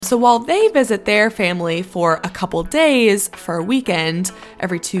So while they visit their family for a couple days for a weekend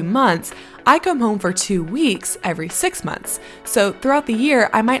every 2 months, I come home for 2 weeks every 6 months. So throughout the year,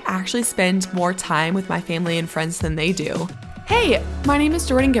 I might actually spend more time with my family and friends than they do. Hey, my name is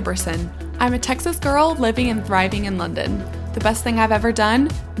Jordan Giberson. I'm a Texas girl living and thriving in London. The best thing I've ever done?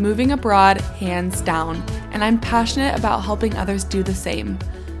 Moving abroad, hands down. And I'm passionate about helping others do the same.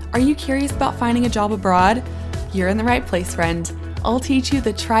 Are you curious about finding a job abroad? You're in the right place, friend. I'll teach you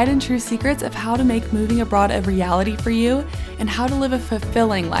the tried and true secrets of how to make moving abroad a reality for you and how to live a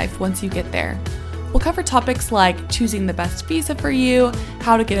fulfilling life once you get there. We'll cover topics like choosing the best visa for you,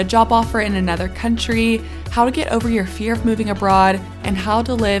 how to get a job offer in another country, how to get over your fear of moving abroad, and how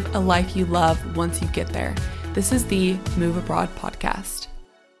to live a life you love once you get there. This is the Move Abroad podcast.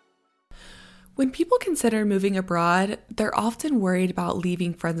 When people consider moving abroad, they're often worried about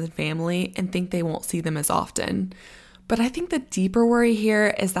leaving friends and family and think they won't see them as often. But I think the deeper worry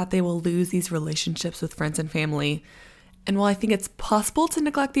here is that they will lose these relationships with friends and family. And while I think it's possible to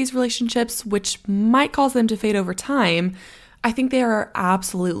neglect these relationships, which might cause them to fade over time, I think there are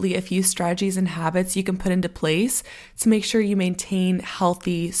absolutely a few strategies and habits you can put into place to make sure you maintain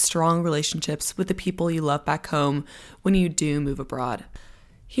healthy, strong relationships with the people you love back home when you do move abroad.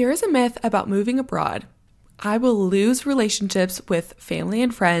 Here is a myth about moving abroad. I will lose relationships with family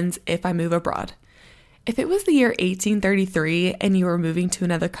and friends if I move abroad. If it was the year 1833 and you were moving to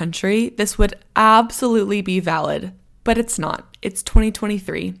another country, this would absolutely be valid. But it's not. It's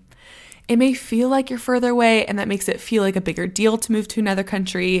 2023. It may feel like you're further away, and that makes it feel like a bigger deal to move to another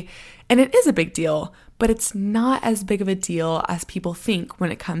country. And it is a big deal, but it's not as big of a deal as people think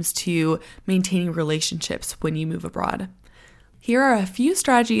when it comes to maintaining relationships when you move abroad. Here are a few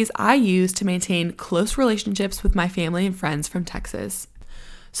strategies I use to maintain close relationships with my family and friends from Texas.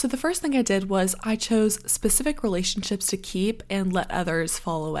 So the first thing I did was I chose specific relationships to keep and let others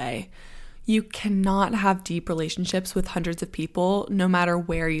fall away. You cannot have deep relationships with hundreds of people, no matter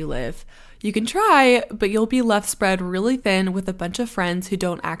where you live. You can try, but you'll be left spread really thin with a bunch of friends who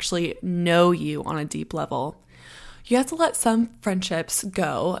don't actually know you on a deep level. You have to let some friendships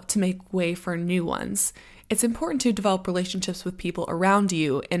go to make way for new ones. It's important to develop relationships with people around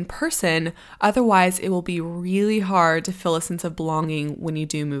you in person, otherwise it will be really hard to feel a sense of belonging when you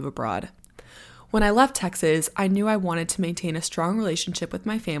do move abroad. When I left Texas, I knew I wanted to maintain a strong relationship with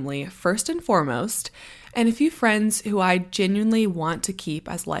my family, first and foremost, and a few friends who I genuinely want to keep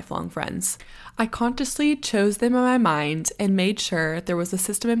as lifelong friends. I consciously chose them in my mind and made sure there was a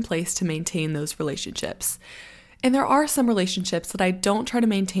system in place to maintain those relationships. And there are some relationships that I don't try to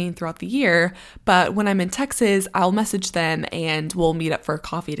maintain throughout the year, but when I'm in Texas, I'll message them and we'll meet up for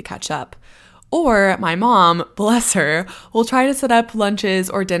coffee to catch up. Or my mom, bless her, will try to set up lunches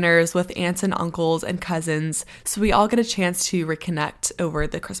or dinners with aunts and uncles and cousins so we all get a chance to reconnect over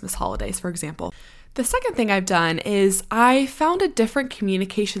the Christmas holidays, for example. The second thing I've done is I found a different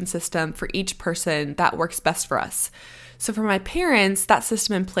communication system for each person that works best for us. So for my parents, that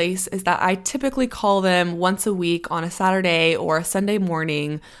system in place is that I typically call them once a week on a Saturday or a Sunday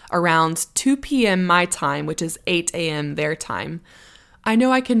morning around 2 p.m. my time, which is 8 a.m. their time. I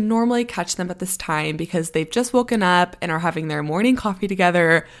know I can normally catch them at this time because they've just woken up and are having their morning coffee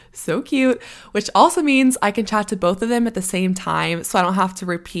together. So cute, which also means I can chat to both of them at the same time so I don't have to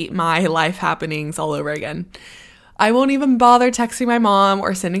repeat my life happenings all over again. I won't even bother texting my mom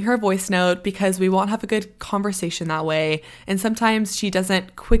or sending her a voice note because we won't have a good conversation that way. And sometimes she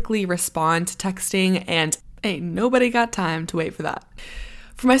doesn't quickly respond to texting and ain't nobody got time to wait for that.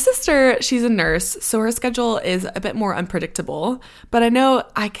 For my sister, she's a nurse, so her schedule is a bit more unpredictable, but I know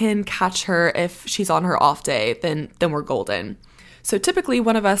I can catch her if she's on her off day, then we're golden. So typically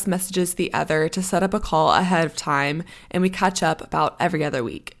one of us messages the other to set up a call ahead of time, and we catch up about every other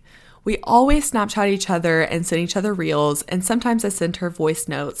week. We always Snapchat each other and send each other reels, and sometimes I send her voice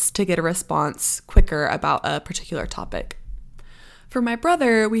notes to get a response quicker about a particular topic. For my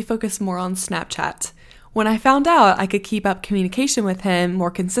brother, we focus more on Snapchat. When I found out I could keep up communication with him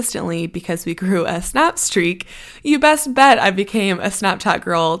more consistently because we grew a Snap streak, you best bet I became a Snapchat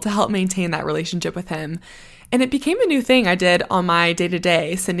girl to help maintain that relationship with him. And it became a new thing I did on my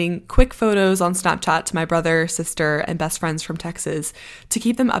day-to-day, sending quick photos on Snapchat to my brother, sister, and best friends from Texas to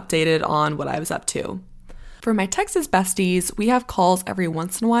keep them updated on what I was up to. For my Texas besties, we have calls every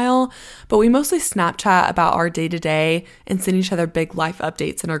once in a while, but we mostly Snapchat about our day-to-day and send each other big life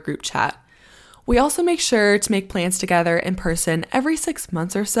updates in our group chat. We also make sure to make plans together in person every 6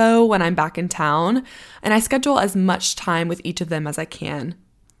 months or so when I'm back in town, and I schedule as much time with each of them as I can.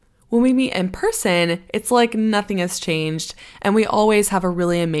 When we meet in person, it's like nothing has changed, and we always have a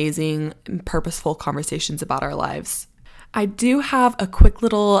really amazing and purposeful conversations about our lives. I do have a quick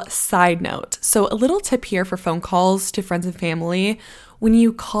little side note. So, a little tip here for phone calls to friends and family. When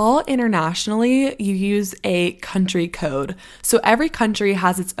you call internationally, you use a country code. So, every country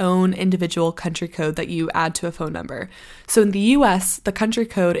has its own individual country code that you add to a phone number. So, in the US, the country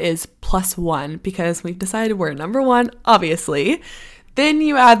code is +1 because we've decided we're number one, obviously. Then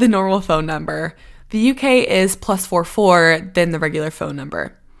you add the normal phone number. The UK is +44, then the regular phone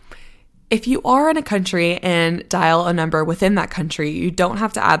number. If you are in a country and dial a number within that country, you don't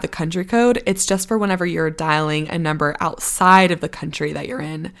have to add the country code. It's just for whenever you're dialing a number outside of the country that you're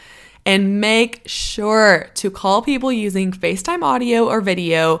in. And make sure to call people using FaceTime audio or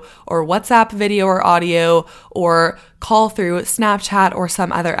video, or WhatsApp video or audio, or call through Snapchat or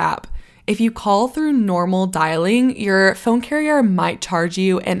some other app. If you call through normal dialing, your phone carrier might charge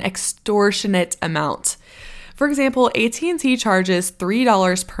you an extortionate amount. For example, AT&T charges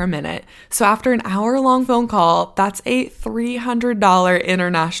 $3 per minute. So after an hour-long phone call, that's a $300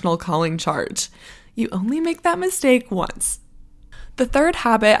 international calling charge. You only make that mistake once. The third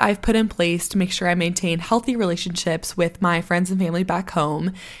habit I've put in place to make sure I maintain healthy relationships with my friends and family back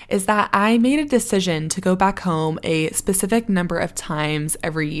home is that I made a decision to go back home a specific number of times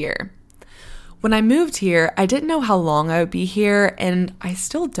every year. When I moved here, I didn't know how long I would be here, and I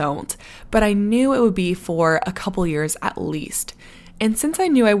still don't, but I knew it would be for a couple years at least. And since I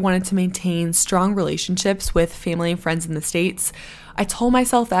knew I wanted to maintain strong relationships with family and friends in the States, I told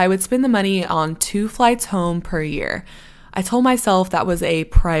myself that I would spend the money on 2 flights home per year. I told myself that was a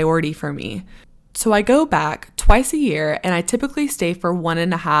priority for me. So I go back twice a year, and I typically stay for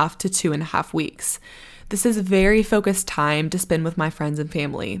 1.5 to 2.5 weeks. This is very focused time to spend with my friends and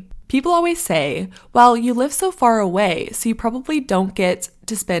family. People always say, well, you live so far away, so you probably don't get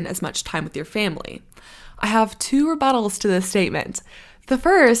to spend as much time with your family. I have 2 rebuttals to this statement. The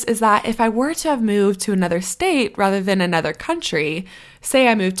first is that if I were to have moved to another state rather than another country, say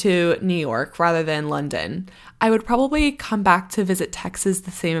I moved to New York rather than London, I would probably come back to visit Texas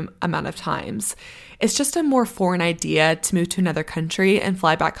the same amount of times. It's just a more foreign idea to move to another country and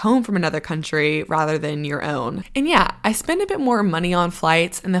fly back home from another country rather than your own. And yeah, I spend a bit more money on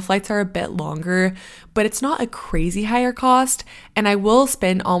flights and the flights are a bit longer, but it's not a crazy higher cost, and I will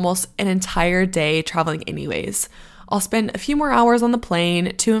spend almost an entire day traveling anyways. I'll spend a few more hours on the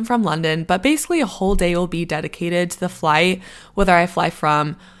plane to and from London, but basically a whole day will be dedicated to the flight, whether I fly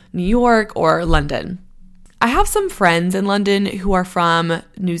from New York or London. I have some friends in London who are from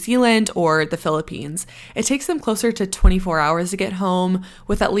New Zealand or the Philippines. It takes them closer to 24 hours to get home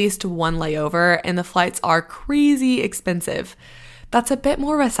with at least one layover, and the flights are crazy expensive. That's a bit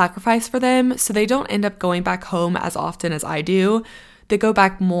more of a sacrifice for them, so they don't end up going back home as often as I do. They go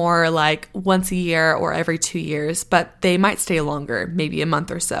back more like once a year or every 2 years, but they might stay longer, maybe a month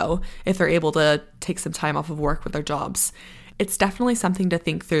or so, if they're able to take some time off of work with their jobs. It's definitely something to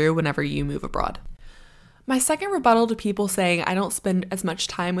think through whenever you move abroad. My second rebuttal to people saying I don't spend as much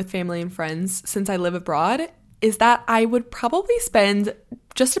time with family and friends since I live abroad is that I would probably spend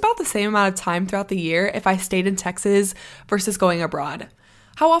just about the same amount of time throughout the year if I stayed in Texas versus going abroad.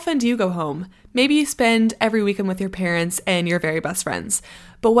 How often do you go home? Maybe you spend every weekend with your parents and your very best friends.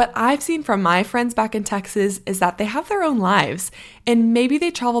 But what I've seen from my friends back in Texas is that they have their own lives, and maybe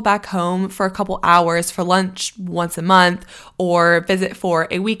they travel back home for a couple hours for lunch once a month or visit for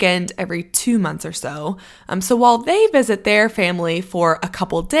a weekend every 2 months or so. So while they visit their family for a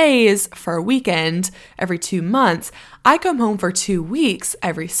couple days for a weekend every 2 months, I come home for 2 weeks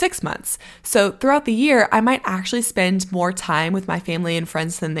every 6 months. So throughout the year, I might actually spend more time with my family and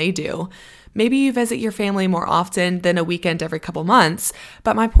friends than they do. Maybe you visit your family more often than a weekend every couple months,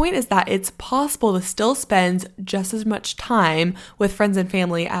 but my point is that it's possible to still spend just as much time with friends and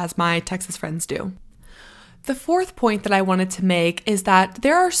family as my Texas friends do. The fourth point that I wanted to make is that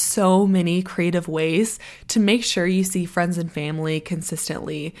there are so many creative ways to make sure you see friends and family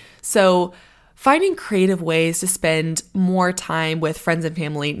consistently. So finding creative ways to spend more time with friends and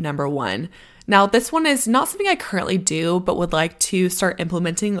family, number one. Now, this one is not something I currently do, but would like to start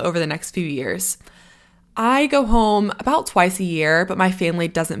implementing over the next few years. I go home about twice a year, but my family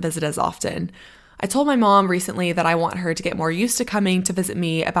doesn't visit as often. I told my mom recently that I want her to get more used to coming to visit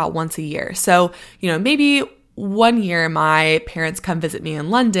me about once a year. So, maybe one year my parents come visit me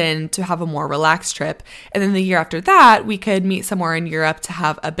in London to have a more relaxed trip. And then the year after that, we could meet somewhere in Europe to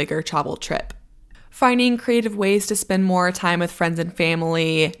have a bigger travel trip. Finding creative ways to spend more time with friends and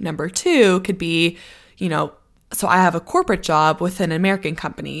family, number two, could be, so I have a corporate job with an American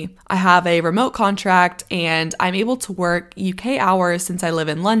company. I have a remote contract and I'm able to work UK hours since I live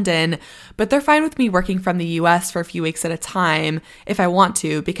in London, but they're fine with me working from the US for a few weeks at a time if I want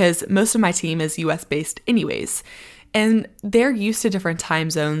to, because most of my team is US based anyways. and they're used to different time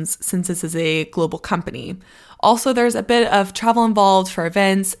zones since this is a global company. Also, there's a bit of travel involved for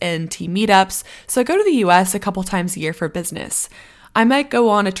events and team meetups, so I go to the US a couple times a year for business. I might go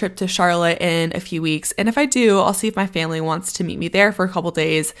on a trip to Charlotte in a few weeks, and if I do, I'll see if my family wants to meet me there for a couple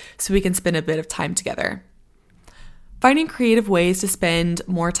days so we can spend a bit of time together. Finding creative ways to spend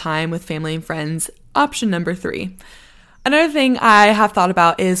more time with family and friends, option number 3. Another thing I have thought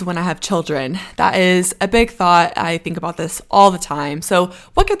about is when I have children. That is a big thought. I think about this all the time. So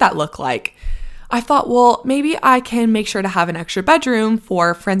what could that look like? I thought, well, maybe I can make sure to have an extra bedroom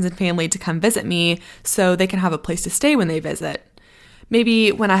for friends and family to come visit me so they can have a place to stay when they visit.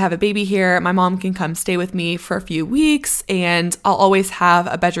 Maybe when I have a baby here, my mom can come stay with me for a few weeks, and I'll always have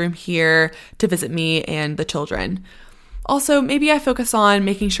a bedroom here to visit me and the children. Also, maybe I focus on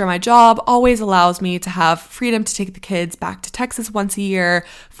making sure my job always allows me to have freedom to take the kids back to Texas once a year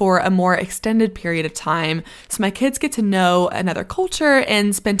for a more extended period of time, so my kids get to know another culture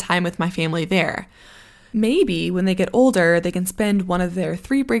and spend time with my family there. Maybe when they get older, they can spend one of their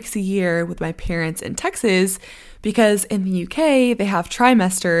 3 breaks a year with my parents in Texas, because in the UK, they have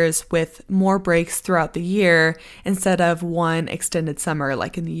trimesters with more breaks throughout the year instead of one extended summer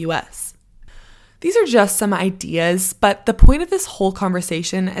like in the US. These are just some ideas, but the point of this whole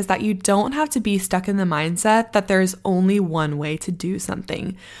conversation is that you don't have to be stuck in the mindset that there's only one way to do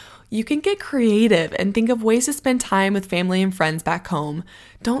something. You can get creative and think of ways to spend time with family and friends back home.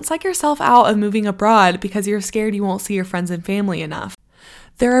 Don't psych yourself out of moving abroad because you're scared you won't see your friends and family enough.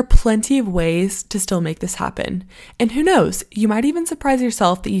 There are plenty of ways to still make this happen. And who knows, you might even surprise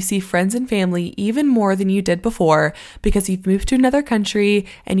yourself that you see friends and family even more than you did before because you've moved to another country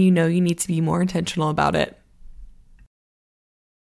and you know you need to be more intentional about it.